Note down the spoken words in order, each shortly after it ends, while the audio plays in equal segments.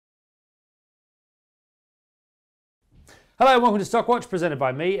Hello and welcome to Stockwatch, presented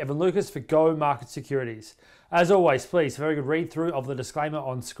by me, Evan Lucas, for GO Markets Securities. As always, please, a very good read through of the disclaimer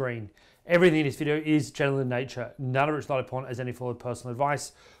on screen. Everything in this video is general in nature. None of it is relied upon as any form of personal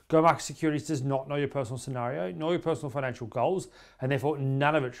advice. GO Markets Securities does not know your personal scenario, nor your personal financial goals, and therefore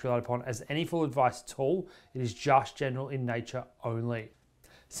none of it is relied upon as any full advice at all. It is just general in nature only.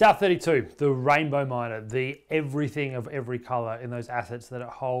 South 32, the rainbow miner, the everything of every color in those assets that it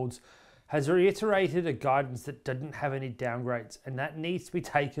holds, has reiterated a guidance that didn't have any downgrades, and that needs to be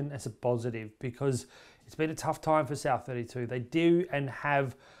taken as a positive because it's been a tough time for South 32. They do and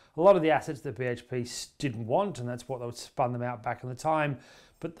have a lot of the assets that BHP didn't want, and that's what they spun them out back in the time,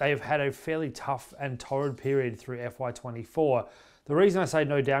 but they've had a fairly tough and torrid period through FY24. The reason I say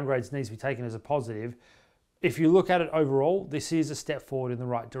no downgrades needs to be taken as a positive, if you look at it overall, this is a step forward in the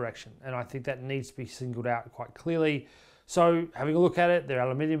right direction, and I think that needs to be singled out quite clearly. So having a look at it, their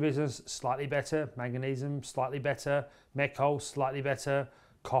aluminium business, slightly better, magnesium, slightly better, met coal, slightly better,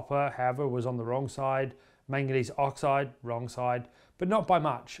 copper, however, was on the wrong side, manganese oxide, wrong side, but not by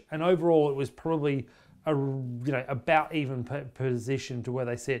much. And overall, it was probably about even position to where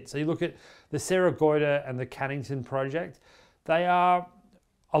they sit. So you look at the Serra Gorda and the Cannington project, they are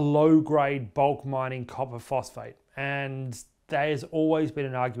a low-grade bulk mining copper phosphate. And there has always been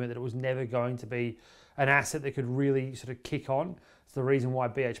an argument that it was never going to be an asset that could really sort of kick on. It's the reason why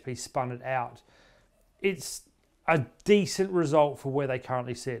BHP spun it out. It's a decent result for where they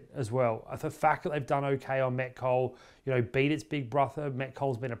currently sit as well. The fact that they've done okay on met coal, beat its big brother. Met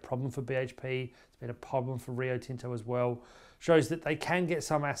coal's been a problem for BHP. It's been a problem for Rio Tinto as well. Shows that they can get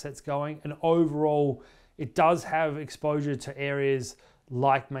some assets going, and overall, it does have exposure to areas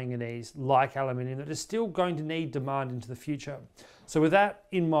like manganese, like aluminium, that is still going to need demand into the future. So with that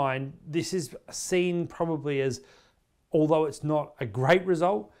in mind, this is seen probably as, although it's not a great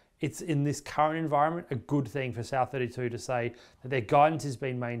result, it's in this current environment a good thing for South 32 to say that their guidance has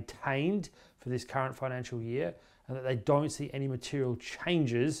been maintained for this current financial year and that they don't see any material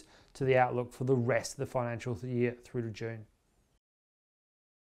changes to the outlook for the rest of the financial year through to June.